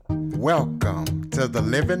Welcome to the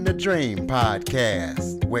Living the Dream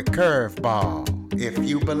podcast with Curveball. If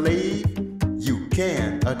you believe, you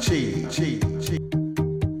can achieve.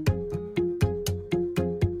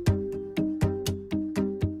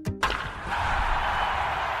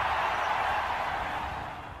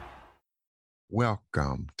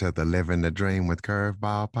 Welcome to the Living the Dream with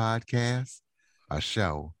Curveball podcast, a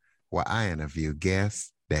show where I interview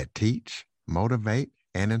guests that teach, motivate,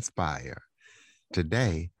 and inspire.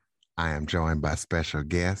 Today, I am joined by special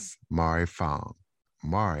guest, Mari Fong.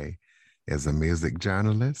 Mari is a music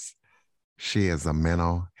journalist. She is a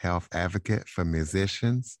mental health advocate for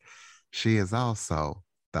musicians. She is also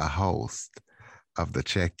the host of the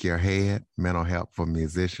Check Your Head Mental Health for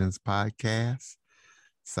Musicians podcast.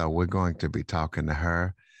 So we're going to be talking to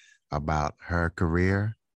her about her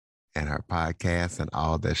career and her podcast and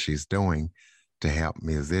all that she's doing to help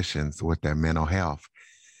musicians with their mental health.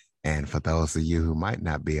 And for those of you who might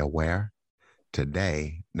not be aware,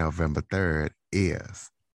 today, November 3rd,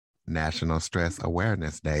 is National Stress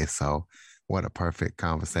Awareness Day. So what a perfect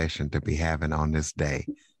conversation to be having on this day.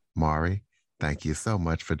 Mari, thank you so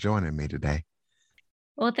much for joining me today.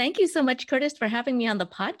 Well, thank you so much, Curtis, for having me on the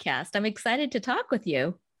podcast. I'm excited to talk with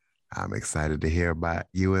you. I'm excited to hear about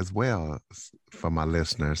you as well for my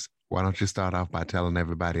listeners. Why don't you start off by telling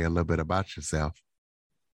everybody a little bit about yourself?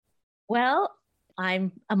 Well,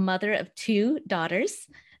 I'm a mother of two daughters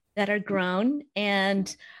that are grown,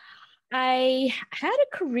 and I had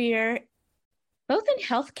a career both in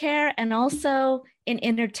healthcare and also in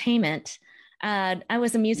entertainment. I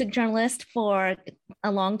was a music journalist for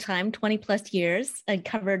a long time, 20 plus years. I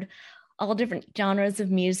covered all different genres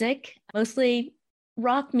of music, mostly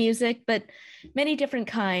rock music, but many different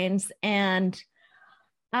kinds. And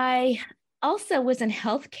I also was in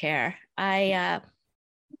healthcare. I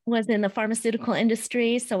was in the pharmaceutical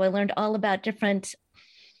industry, so I learned all about different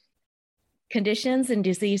conditions and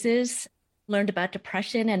diseases, learned about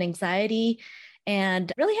depression and anxiety,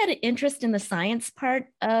 and really had an interest in the science part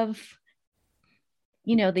of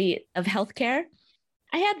healthcare.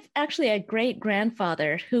 I had actually a great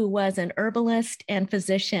grandfather who was an herbalist and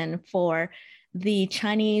physician for the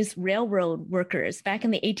Chinese railroad workers back in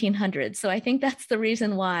the 1800s. So I think that's the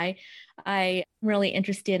reason why I'm really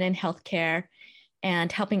interested in healthcare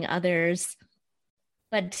and helping others.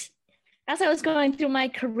 But as I was going through my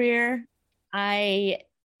career, I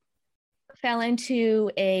fell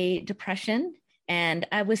into a depression, and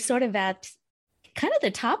I was sort of at kind of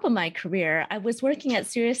the top of my career. I was working at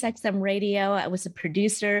SiriusXM Radio. I was a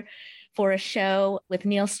producer for a show with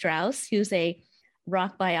Neil Strauss, who's a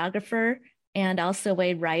rock biographer and also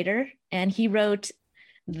a writer. And he wrote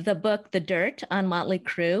the book, The Dirt, on Motley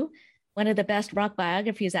Crue, one of the best rock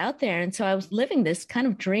biographies out there. And so I was living this kind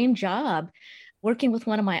of dream job, working with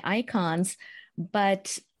one of my icons.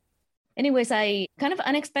 But anyways, I kind of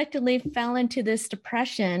unexpectedly fell into this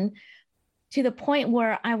depression to the point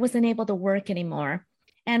where I wasn't able to work anymore.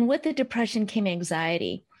 And with the depression came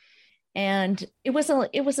anxiety. And it was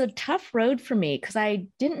a tough road for me because I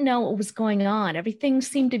didn't know what was going on. Everything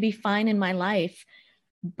seemed to be fine in my life,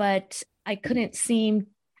 but I couldn't seem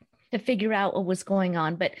to figure out what was going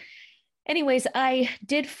on. But anyways, I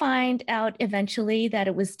did find out eventually that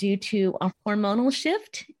it was due to a hormonal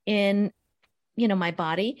shift in, my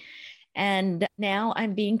body. And now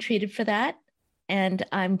I'm being treated for that. And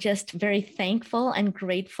I'm just very thankful and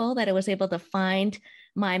grateful that I was able to find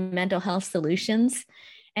my mental health solutions.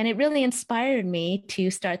 And it really inspired me to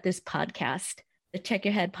start this podcast, the Check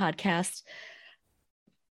Your Head podcast.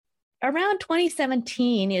 Around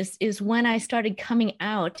 2017 is when I started coming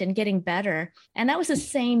out and getting better. And that was the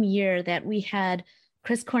same year that we had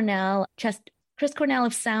Chris Cornell of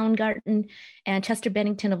Soundgarden and Chester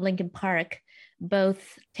Bennington of Linkin Park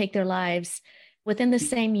both take their lives within the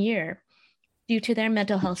same year due to their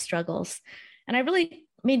mental health struggles. And I really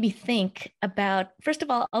made me think about, first of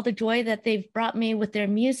all the joy that they've brought me with their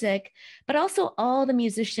music, but also all the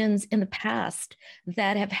musicians in the past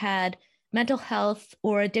that have had mental health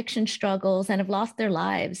or addiction struggles and have lost their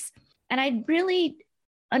lives. And I really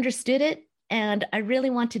understood it, and I really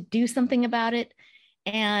want to do something about it.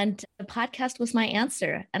 And the podcast was my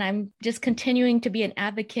answer. And I'm just continuing to be an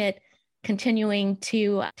advocate, continuing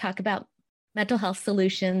to talk about mental health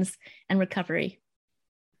solutions and recovery.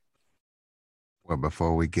 Well,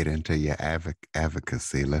 before we get into your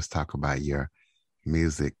advocacy, let's talk about your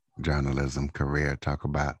music journalism career. Talk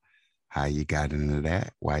about how you got into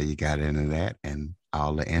that, why you got into that, and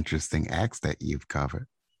all the interesting acts that you've covered.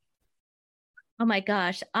 Oh my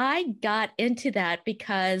gosh, I got into that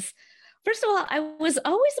because, first of all, I was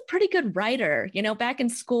always a pretty good writer. Back in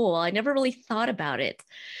school, I never really thought about it.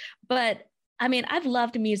 But I mean, I've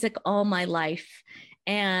loved music all my life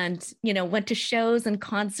and, went to shows and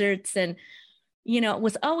concerts and,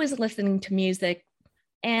 was always listening to music.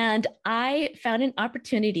 And I found an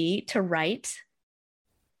opportunity to write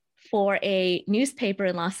for a newspaper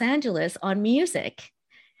in Los Angeles on music.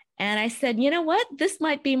 And I said, you know what? This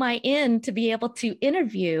might be my in to be able to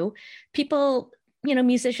interview people,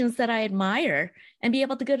 musicians that I admire and be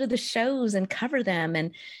able to go to the shows and cover them.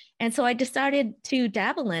 And so I decided to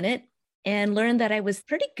dabble in it and learned that I was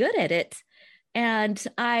pretty good at it. And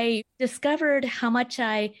I discovered how much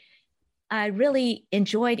I really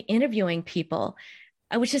enjoyed interviewing people.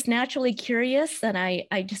 I was just naturally curious, and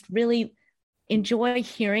I just really enjoy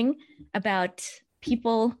hearing about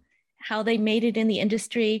people, how they made it in the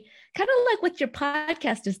industry, kind of like what your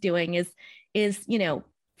podcast is doing is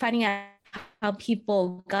finding out how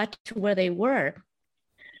people got to where they were.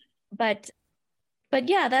 But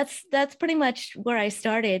yeah, that's pretty much where I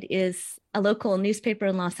started, is a local newspaper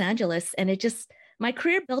in Los Angeles. And my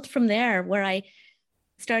career built from there, where I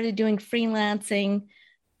started doing freelancing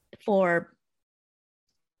for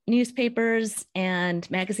newspapers and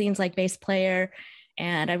magazines like Bass Player.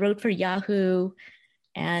 And I wrote for Yahoo.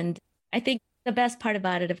 And I think the best part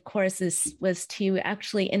about it, of course, was to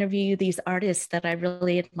actually interview these artists that I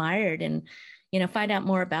really admired and, find out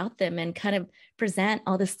more about them and kind of present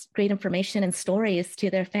all this great information and stories to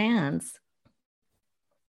their fans.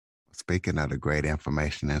 Speaking of the great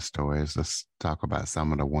information and stories, let's talk about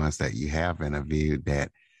some of the ones that you have interviewed,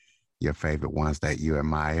 that your favorite ones that you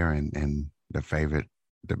admire, and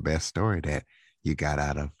the best story that you got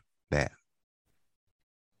out of that.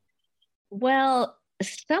 Well,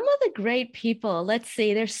 some of the great people, let's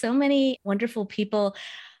see, there's so many wonderful people.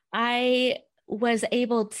 I was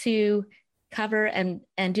able to cover and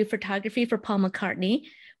do photography for Paul McCartney,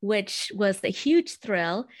 which was a huge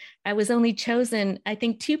thrill. I was only chosen, I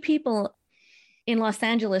think 2 people in Los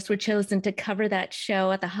Angeles were chosen to cover that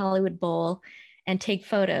show at the Hollywood Bowl and take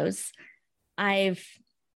photos. Let's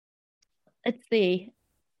see,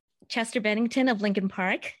 Chester Bennington of Linkin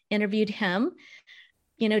Park, interviewed him,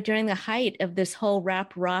 during the height of this whole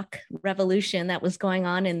rap rock revolution that was going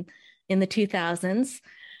on in the 2000s.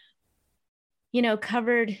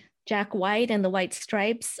 Covered Jack White and the White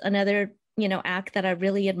Stripes, another, act that I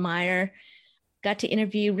really admire. Got to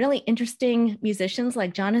interview really interesting musicians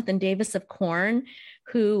like Jonathan Davis of Korn,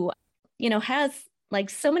 who, has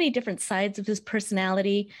like so many different sides of his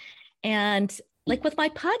personality. And like with my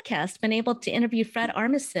podcast, been able to interview Fred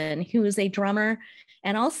Armisen, who is a drummer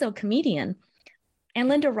and also a comedian. And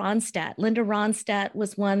Linda Ronstadt. Linda Ronstadt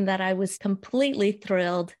was one that I was completely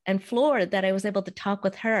thrilled and floored that I was able to talk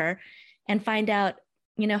with her and find out,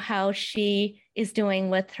 how she is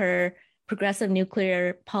doing with her progressive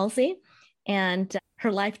nuclear palsy and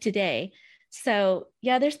her life today. So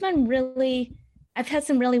yeah, I've had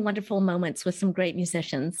some really wonderful moments with some great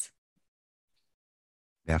musicians.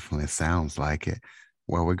 Definitely sounds like it.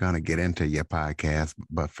 Well, we're going to get into your podcast,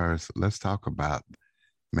 but first, let's talk about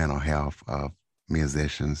mental health of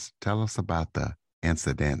musicians. Tell us about the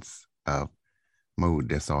incidence of mood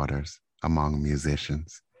disorders among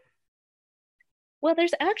musicians. Well,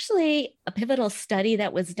 there's actually a pivotal study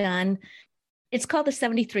that was done. It's called the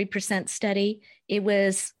 73% study. It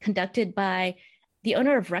was conducted by the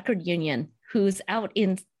owner of Record Union, who's out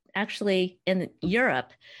in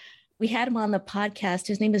Europe. We had him on the podcast.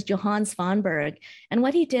 His name is Johan Svanberg. And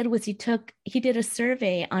what he did was he did a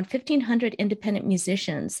survey on 1,500 independent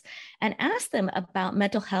musicians and asked them about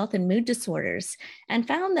mental health and mood disorders, and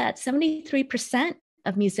found that 73%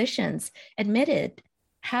 of musicians admitted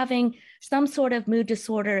having some sort of mood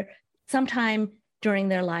disorder sometime during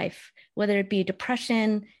their life, whether it be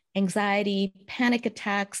depression, anxiety, panic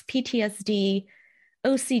attacks, PTSD,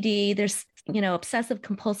 OCD, there's, obsessive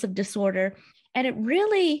compulsive disorder. And it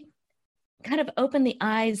really kind of opened the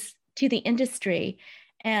eyes to the industry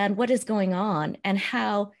and what is going on and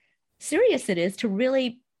how serious it is to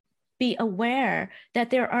really be aware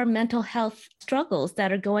that there are mental health struggles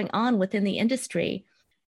that are going on within the industry.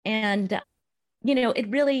 And, it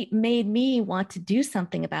really made me want to do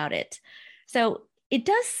something about it. So it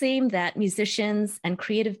does seem that musicians and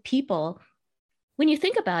creative people, when you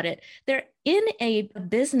think about it, they're in a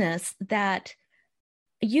business that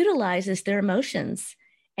utilizes their emotions.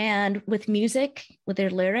 And with music, with their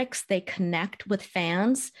lyrics, they connect with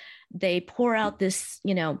fans. They pour out this,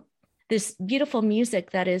 this beautiful music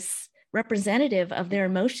that is representative of their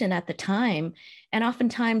emotion at the time. And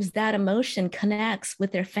oftentimes that emotion connects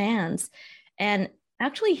with their fans and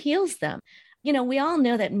actually heals them. We all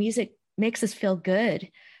know that music makes us feel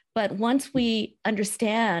good. But once we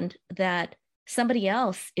understand that somebody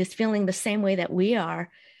else is feeling the same way that we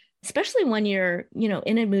are, especially when you're,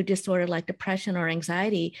 in a mood disorder like depression or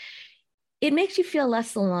anxiety, it makes you feel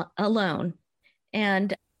less alone.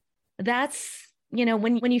 And that's,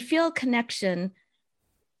 when you feel connection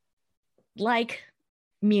like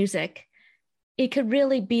music, it could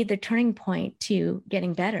really be the turning point to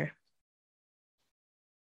getting better.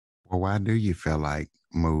 Well, why do you feel like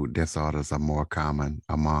mood disorders are more common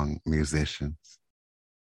among musicians?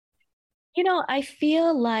 I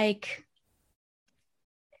feel like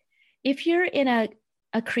if you're in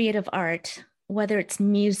a creative art, whether it's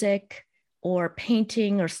music or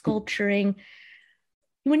painting or sculpturing,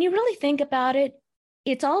 when you really think about it,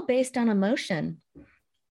 it's all based on emotion.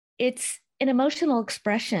 It's an emotional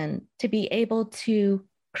expression to be able to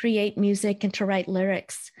create music and to write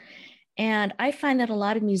lyrics. And I find that a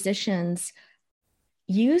lot of musicians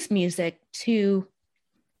use music to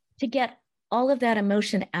get all of that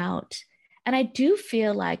emotion out. And I do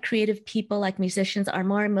feel like creative people, like musicians, are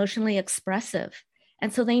more emotionally expressive.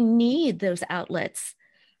 And so they need those outlets.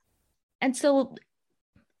 And so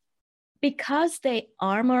because they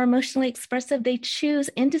are more emotionally expressive, they choose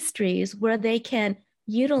industries where they can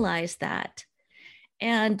utilize that.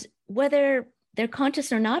 And whether they're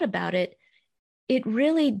conscious or not about it, it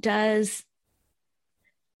really does,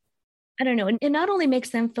 I don't know, it not only makes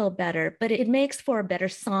them feel better, but it makes for a better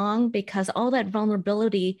song, because all that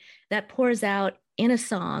vulnerability that pours out in a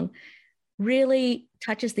song really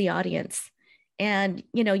touches the audience. And,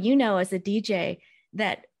 as a DJ,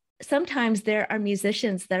 that sometimes there are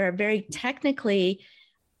musicians that are very technically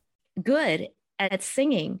good at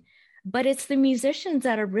singing, but it's the musicians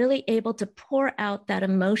that are really able to pour out that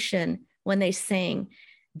emotion when they sing.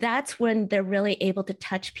 That's when they're really able to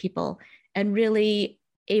touch people and really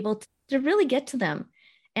able to really get to them.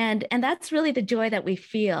 And that's really the joy that we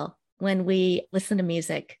feel when we listen to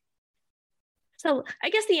music. So I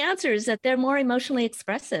guess the answer is that they're more emotionally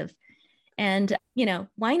expressive. And,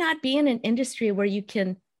 why not be in an industry where you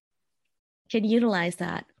can utilize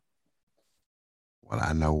that? Well,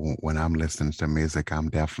 I know when I'm listening to music, I'm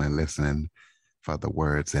definitely listening for the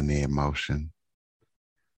words and the emotion.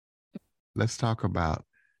 Let's talk about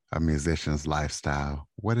a musician's lifestyle.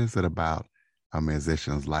 What is it about a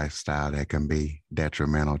musician's lifestyle that can be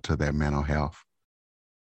detrimental to their mental health?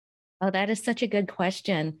 Oh, that is such a good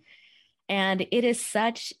question. And it is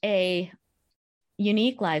such a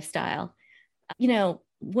unique lifestyle.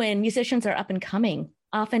 When musicians are up and coming,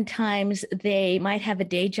 oftentimes they might have a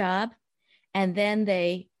day job, and then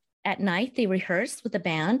at night they rehearse with the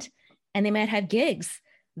band, and they might have gigs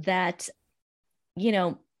that,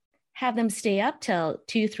 have them stay up till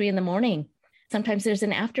 2, 3 in the morning. Sometimes there's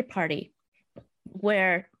an after party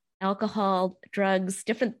where alcohol, drugs,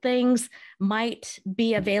 different things might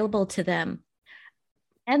be available to them.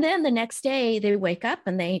 And then the next day they wake up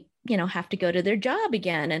and they, have to go to their job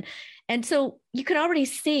again. And so you can already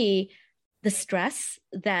see the stress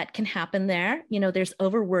that can happen there. There's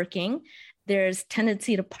overworking, there's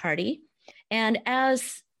tendency to party. And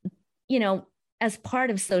as part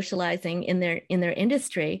of socializing in their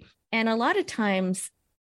industry, and a lot of times,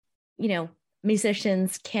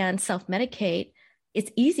 musicians can self-medicate.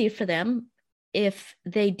 It's easy for them if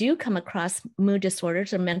they do come across mood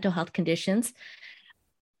disorders or mental health conditions.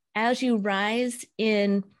 As you rise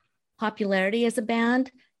in popularity as a band,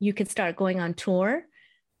 you can start going on tour.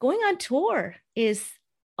 Going on tour is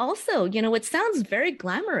also, it sounds very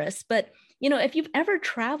glamorous, but, if you've ever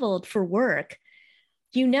traveled for work,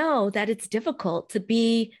 you know that it's difficult to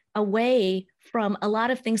be away from a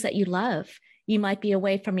lot of things that you love. You might be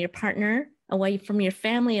away from your partner, away from your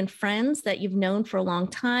family and friends that you've known for a long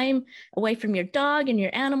time, away from your dog and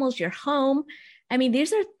your animals, your home. I mean,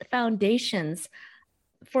 these are foundations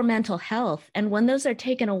for mental health. And when those are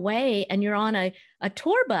taken away and you're on a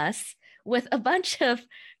tour bus with a bunch of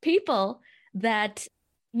people that,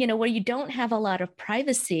 where you don't have a lot of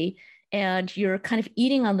privacy, and you're kind of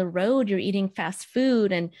eating on the road, you're eating fast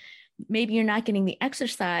food, and maybe you're not getting the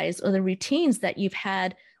exercise or the routines that you've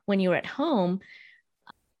had when you were at home,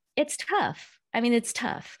 it's tough. I mean, it's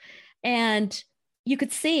tough. And you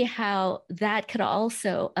could see how that could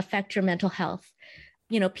also affect your mental health.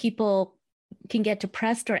 People can get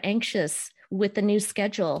depressed or anxious with the new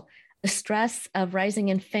schedule, the stress of rising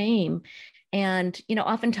in fame. And,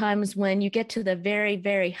 oftentimes when you get to the very,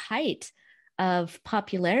 very height of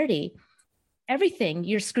popularity, everything,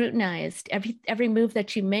 you're scrutinized. Every move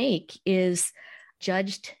that you make is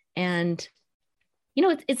judged. And,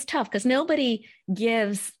 it's tough because nobody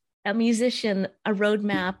gives a musician a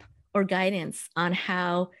roadmap or guidance on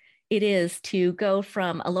how it is to go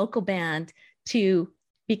from a local band to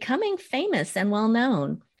becoming famous and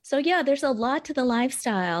well-known. So yeah, there's a lot to the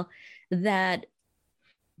lifestyle that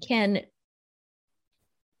can,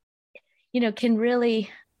 can really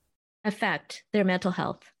affect their mental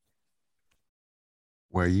health.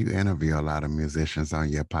 Well, you interview a lot of musicians on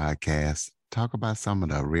your podcast. Talk about some of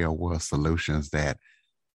the real world solutions that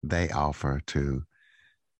they offer to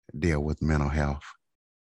deal with mental health.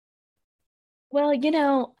 Well,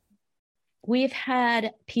 we've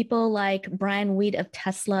had people like Brian Wheat of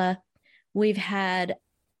Tesla. We've had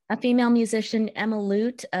a female musician, Emma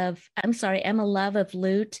Love of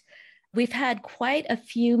Lute. We've had quite a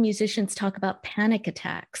few musicians talk about panic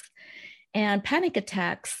attacks. And panic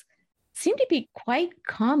attacks seem to be quite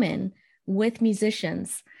common with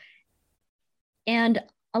musicians. And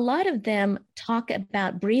a lot of them talk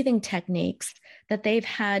about breathing techniques that they've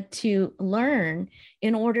had to learn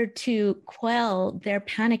in order to quell their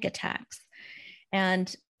panic attacks.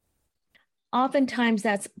 And oftentimes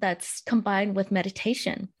that's combined with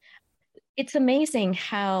meditation. It's amazing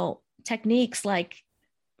how techniques like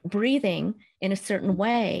breathing in a certain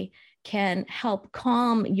way can help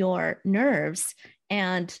calm your nerves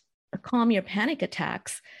and calm your panic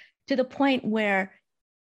attacks to the point where,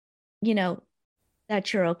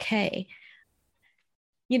 that you're okay.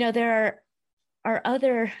 There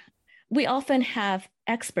are we often have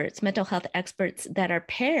experts, mental health experts that are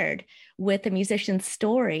paired with a musician's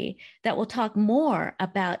story that will talk more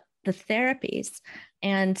about the therapies.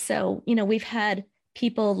 And so, we've had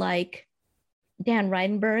people like Dan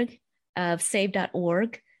Reidenberg of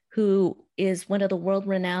Save.org, who is one of the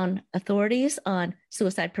world-renowned authorities on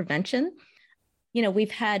suicide prevention.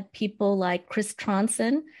 We've had people like Chris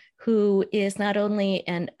Tronson, who is not only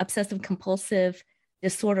an obsessive compulsive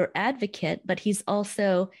disorder advocate, but he's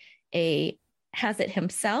also has it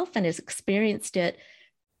himself and has experienced it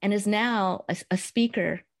and is now a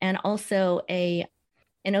speaker and also an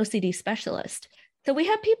OCD specialist. So we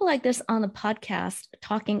have people like this on the podcast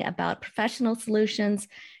talking about professional solutions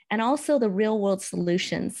and also the real world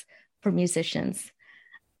solutions for musicians.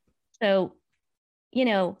 So,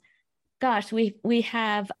 we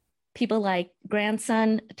have people like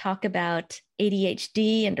Grandson talk about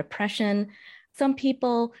ADHD and depression. Some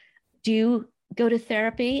people do go to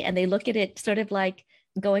therapy and they look at it sort of like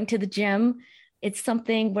going to the gym. It's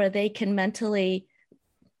something where they can mentally,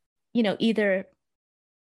 either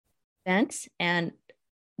vent and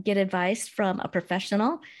get advice from a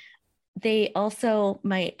professional. They also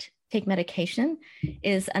might take medication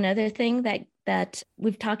is another thing that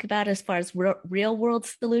we've talked about as far as real world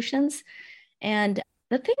solutions. And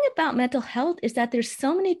the thing about mental health is that there's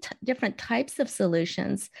so many different types of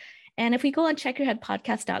solutions. And if we go on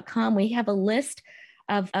checkyourheadpodcast.com, we have a list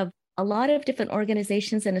of a lot of different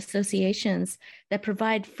organizations and associations that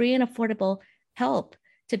provide free and affordable help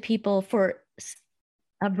to people for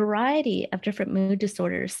a variety of different mood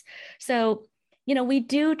disorders. So, we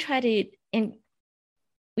do try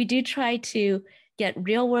to get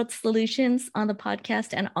real world solutions on the podcast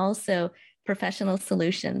and also professional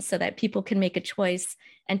solutions so that people can make a choice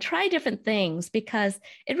and try different things, because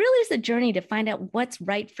it really is a journey to find out what's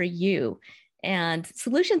right for you. And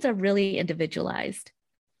solutions are really individualized.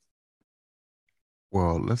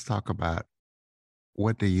 Well, let's talk about,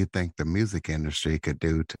 what do you think the music industry could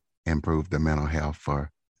do to improve the mental health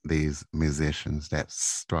for these musicians that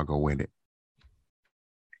struggle with it?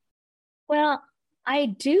 Well, I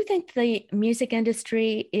do think the music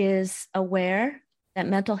industry is aware that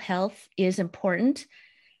mental health is important.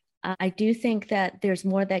 I do think that there's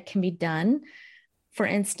more that can be done. For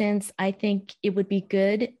instance, I think it would be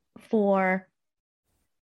good for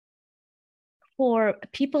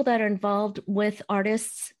people that are involved with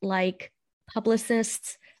artists, like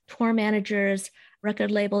publicists, tour managers,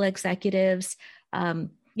 record label executives,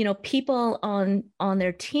 people on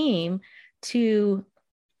their team to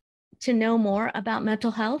know more about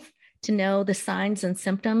mental health, to know the signs and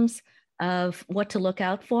symptoms of what to look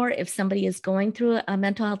out for if somebody is going through a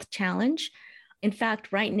mental health challenge. In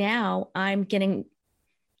fact, right now, I'm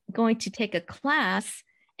going to take a class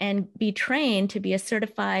and be trained to be a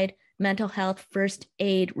certified mental health first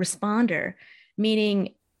aid responder,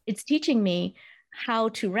 meaning it's teaching me how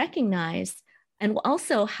to recognize and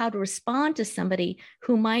also how to respond to somebody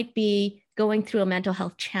who might be going through a mental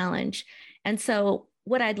health challenge. And so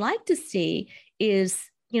what I'd like to see is,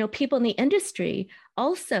 people in the industry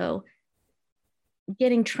also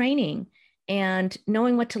getting training and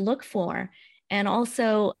knowing what to look for, and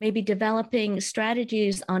also maybe developing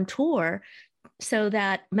strategies on tour so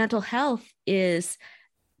that mental health is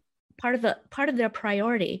part of their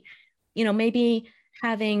priority. Maybe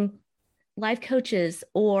having life coaches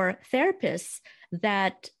or therapists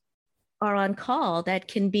that are on call that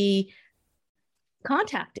can be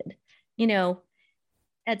contacted.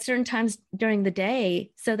 at certain times during the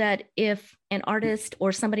day so that if an artist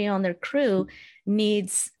or somebody on their crew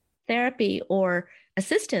needs therapy or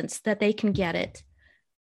assistance, that they can get it.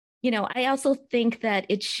 I also think that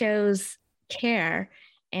it shows care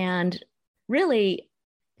and really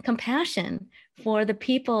compassion for the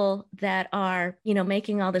people that are,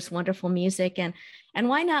 making all this wonderful music. And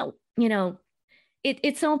why not,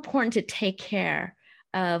 it's so important to take care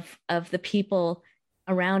of the people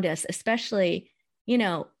around us, especially,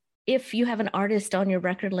 if you have an artist on your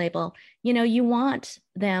record label, you want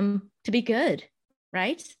them to be good,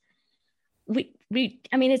 right?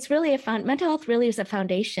 It's really mental health really is a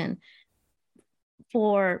foundation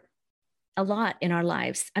for a lot in our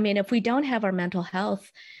lives. If we don't have our mental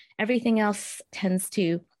health, everything else tends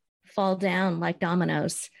to fall down like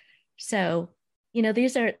dominoes. So,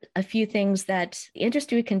 these are a few things that the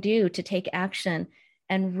industry can do to take action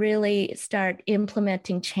and really start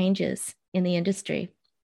implementing changes in the industry.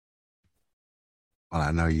 Well,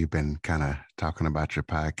 I know you've been kind of talking about your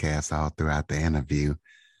podcast all throughout the interview,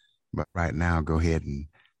 but right now, go ahead and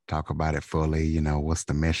talk about it fully. What's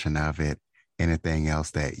the mission of it? Anything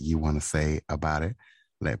else that you want to say about it?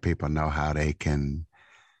 Let people know how they can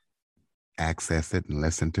access it and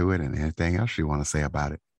listen to it, and anything else you want to say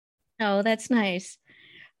about it. Oh, that's nice.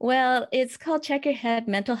 Well, it's called Check Your Head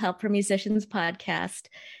Mental Health for Musicians podcast.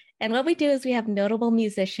 And what we do is we have notable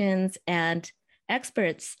musicians and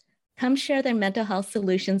experts come share their mental health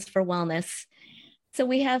solutions for wellness. So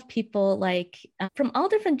we have people like from all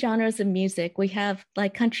different genres of music. We have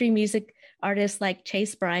like country music artists like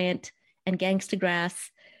Chase Bryant and Gangsta Grass.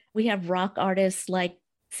 We have rock artists like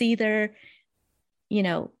Seether.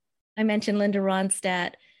 I mentioned Linda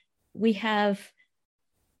Ronstadt. We have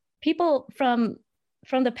people from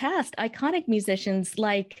the past, iconic musicians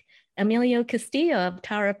like Emilio Castillo of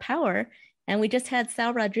Tower of Power. And we just had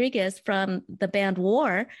Sal Rodriguez from the band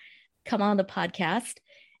War come on the podcast.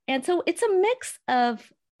 And so it's a mix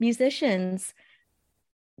of musicians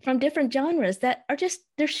from different genres that are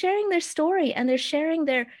they're sharing their story and they're sharing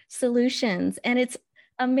their solutions. And it's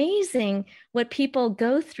amazing what people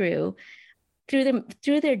go through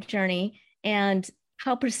their journey and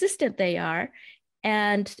how persistent they are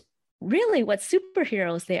and really what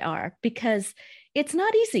superheroes they are, because it's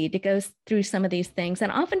not easy to go through some of these things.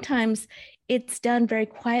 And oftentimes it's done very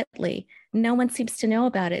quietly. No one seems to know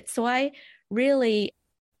about it. So I really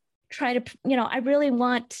try to, I really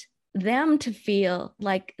want them to feel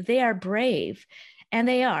like they are brave, and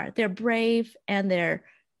they are. They're brave, and they're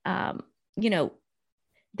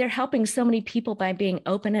helping so many people by being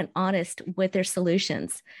open and honest with their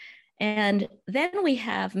solutions. And then we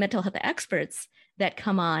have mental health experts that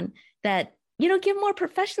come on that, give more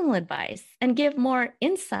professional advice and give more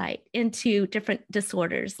insight into different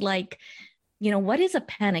disorders. Like, what is a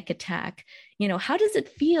panic attack? How does it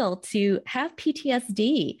feel to have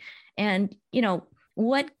PTSD? And,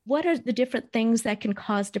 what are the different things that can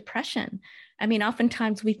cause depression?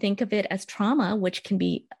 Oftentimes we think of it as trauma, which can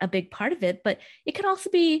be a big part of it, but it can also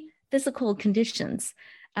be physical conditions.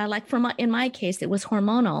 In my case, it was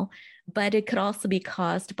hormonal, but it could also be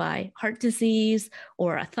caused by heart disease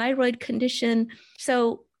or a thyroid condition.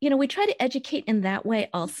 So, we try to educate in that way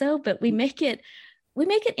also, but we make it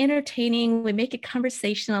entertaining, we make it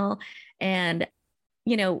conversational, and,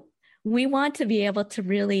 we want to be able to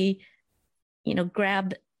really,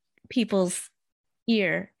 grab people's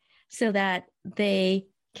ear so that they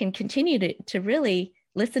can continue to really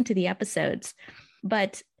listen to the episodes.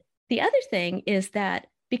 But the other thing is that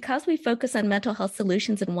because we focus on mental health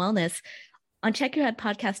solutions and wellness on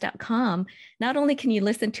checkyourheadpodcast.com, not only can you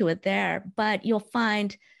listen to it there, but you'll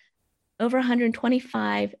find over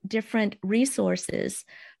 125 different resources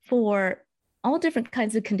for all different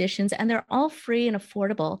kinds of conditions, and they're all free and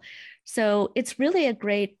affordable. So it's really a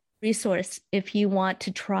great resource if you want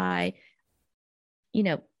to try,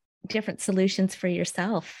 different solutions for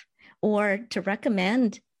yourself, or to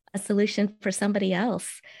recommend a solution for somebody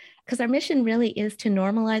else. Because our mission really is to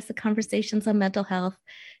normalize the conversations on mental health,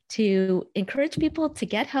 to encourage people to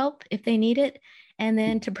get help if they need it, and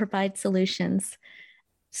then to provide solutions.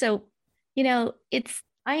 So,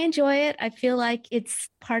 I enjoy it. I feel like it's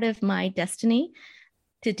part of my destiny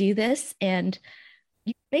to do this. And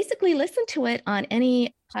you basically listen to it on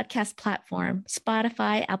any podcast platform,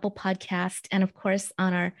 Spotify, Apple Podcast, and of course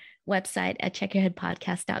on our website at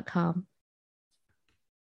checkyourheadpodcast.com.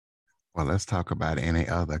 Well, let's talk about any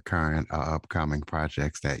other current or upcoming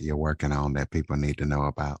projects that you're working on that people need to know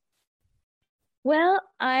about. Well,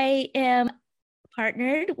 I am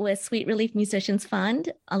partnered with Sweet Relief Musicians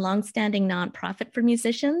Fund, a longstanding nonprofit for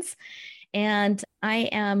musicians. And I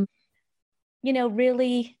am,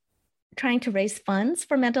 really trying to raise funds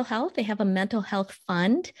for mental health. They have a mental health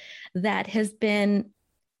fund that has been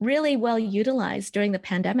really well utilized during the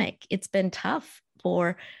pandemic. It's been tough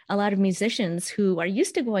for a lot of musicians who are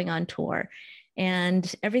used to going on tour,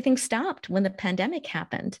 and everything stopped when the pandemic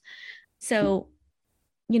happened. So,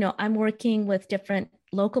 I'm working with different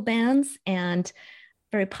local bands and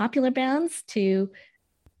very popular bands to,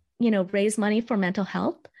 raise money for mental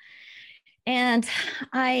health. And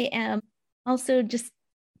I am also just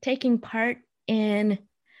taking part in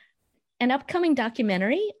an upcoming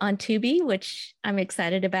documentary on Tubi, which I'm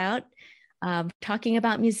excited about, talking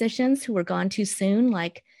about musicians who were gone too soon,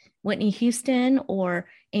 like Whitney Houston or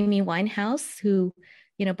Amy Winehouse, who,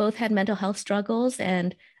 both had mental health struggles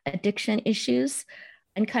and addiction issues,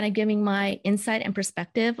 and kind of giving my insight and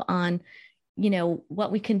perspective on,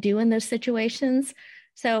 what we can do in those situations.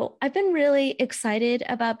 So I've been really excited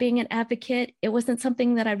about being an advocate. It wasn't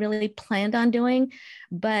something that I really planned on doing,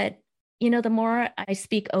 but, the more I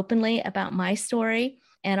speak openly about my story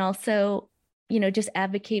and also, just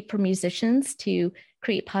advocate for musicians to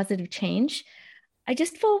create positive change, I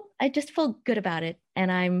just feel good about it.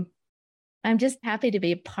 And I'm just happy to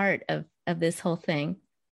be a part of this whole thing.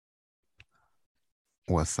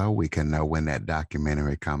 Well, so we can know when that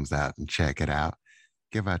documentary comes out and check it out,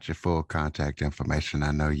 give out your full contact information.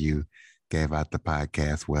 I know you gave out the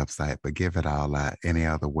podcast website, but give it all out. Any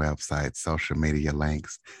other websites, social media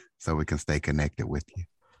links, so we can stay connected with you.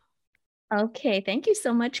 Okay. Thank you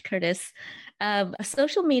so much, Curtis.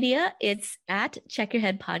 Social media, it's at Check Your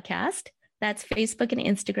Head Podcast. That's Facebook and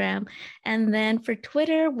Instagram. And then for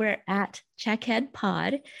Twitter, we're at Checkhead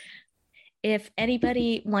Pod. If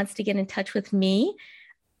anybody wants to get in touch with me,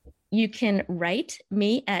 you can write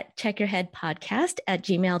me at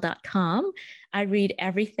checkyourheadpodcast@gmail.com. I read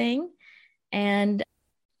everything. And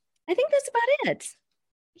I think that's about it.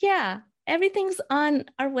 Yeah. Everything's on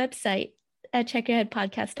our website at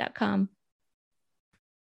checkyourheadpodcast.com.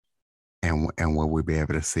 And will we be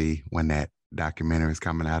able to see when that documentary is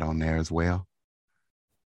coming out on there as well?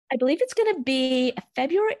 I believe it's going to be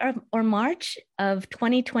February or March of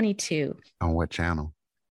 2022. On what channel?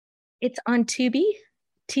 It's on Tubi,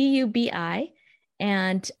 Tubi,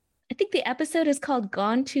 and I think the episode is called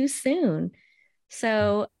Gone Too Soon.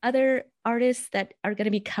 So other artists that are going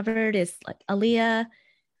to be covered is like Aaliyah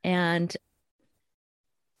and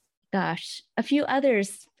a few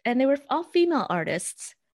others. And they were all female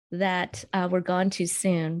artists that were gone too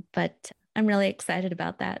soon, but I'm really excited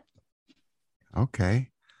about that. Okay.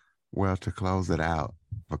 Well, to close it out,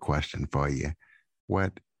 a question for you.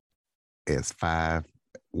 What is 5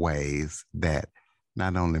 ways that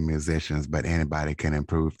not only musicians, but anybody can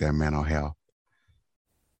improve their mental health?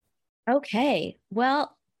 Okay.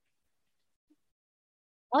 Well,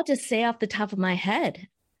 I'll just say off the top of my head,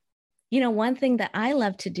 one thing that I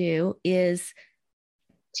love to do is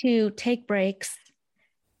to take breaks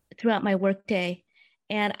throughout my workday.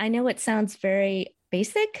 And I know it sounds very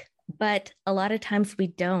basic, but a lot of times we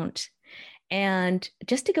don't. And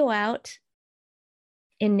just to go out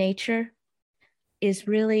in nature is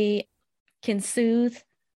really can soothe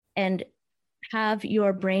and have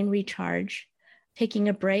your brain recharge. Taking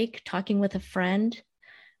a break, talking with a friend.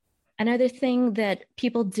 Another thing that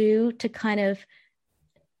people do to kind of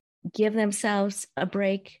give themselves a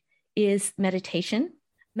break is meditation.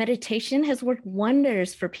 Meditation has worked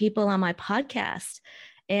wonders for people on my podcast.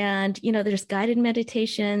 And, there's guided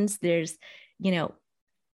meditations, there's,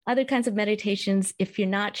 other kinds of meditations if you're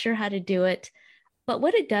not sure how to do it. But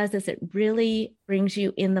what it does is it really brings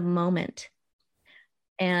you in the moment.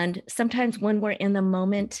 And sometimes when we're in the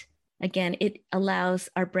moment, again, it allows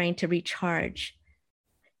our brain to recharge.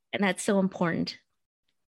 And that's so important.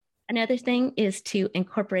 Another thing is to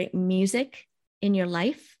incorporate music in your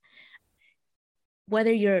life,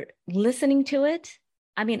 whether you're listening to it.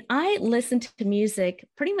 I mean, I listen to music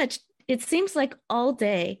pretty much, it seems like all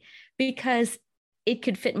day, because it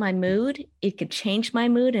could fit my mood. It could change my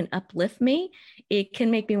mood and uplift me. It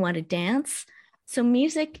can make me want to dance. So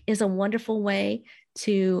music is a wonderful way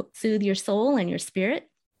to soothe your soul and your spirit.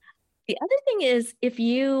 The other thing is if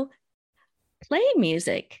you play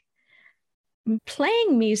music,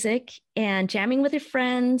 playing music and jamming with your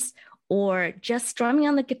friends or just strumming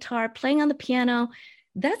on the guitar, playing on the piano,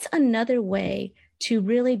 that's another way to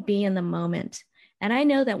really be in the moment. And I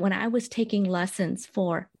know that when I was taking lessons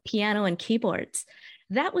for piano and keyboards,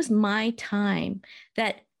 that was my time,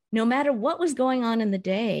 that no matter what was going on in the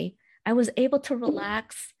day, I was able to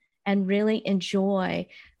relax and really enjoy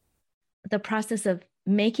the process of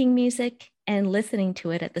making music and listening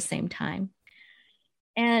to it at the same time.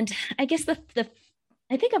 And I guess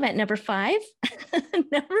I think I'm at number 5.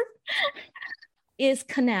 Number is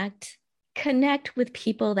connect. connect with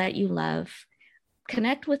people that you love.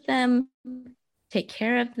 Connect with them, take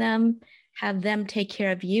care of them, have them take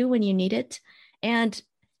care of you when you need it. And,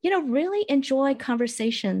 really enjoy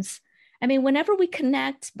conversations. I mean, whenever we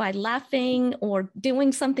connect by laughing or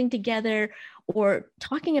doing something together or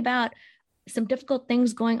talking about some difficult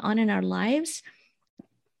things going on in our lives,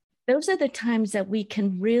 those are the times that we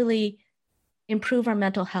can really improve our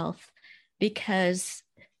mental health because,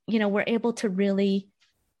 we're able to really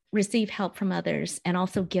receive help from others and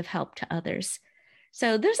also give help to others.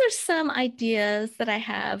 So those are some ideas that I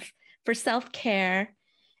have for self-care.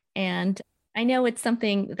 And I know it's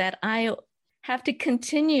something that I have to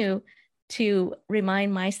continue to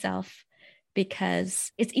remind myself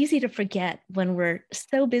because it's easy to forget when we're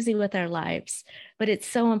so busy with our lives, but it's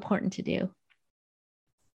so important to do.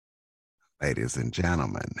 Ladies and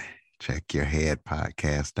gentlemen,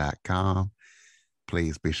 checkyourheadpodcast.com.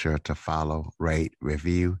 Please be sure to follow, rate,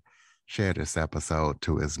 review, share this episode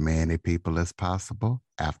to as many people as possible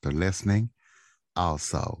after listening.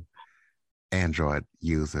 Also, Android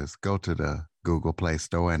users, go to the Google Play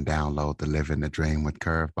Store and download the Living the Dream with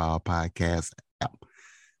Curveball podcast app.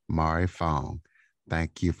 Mari Fong,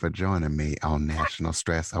 thank you for joining me on National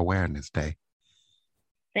Stress Awareness Day.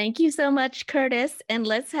 Thank you so much, Curtis. And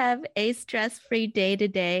let's have a stress-free day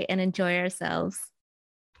today and enjoy ourselves.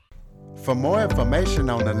 For more information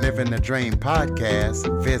on the Living the Dream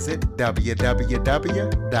podcast, visit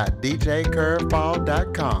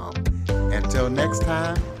www.djcurveball.com. Until next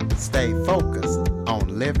time, stay focused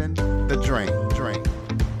on living the dream.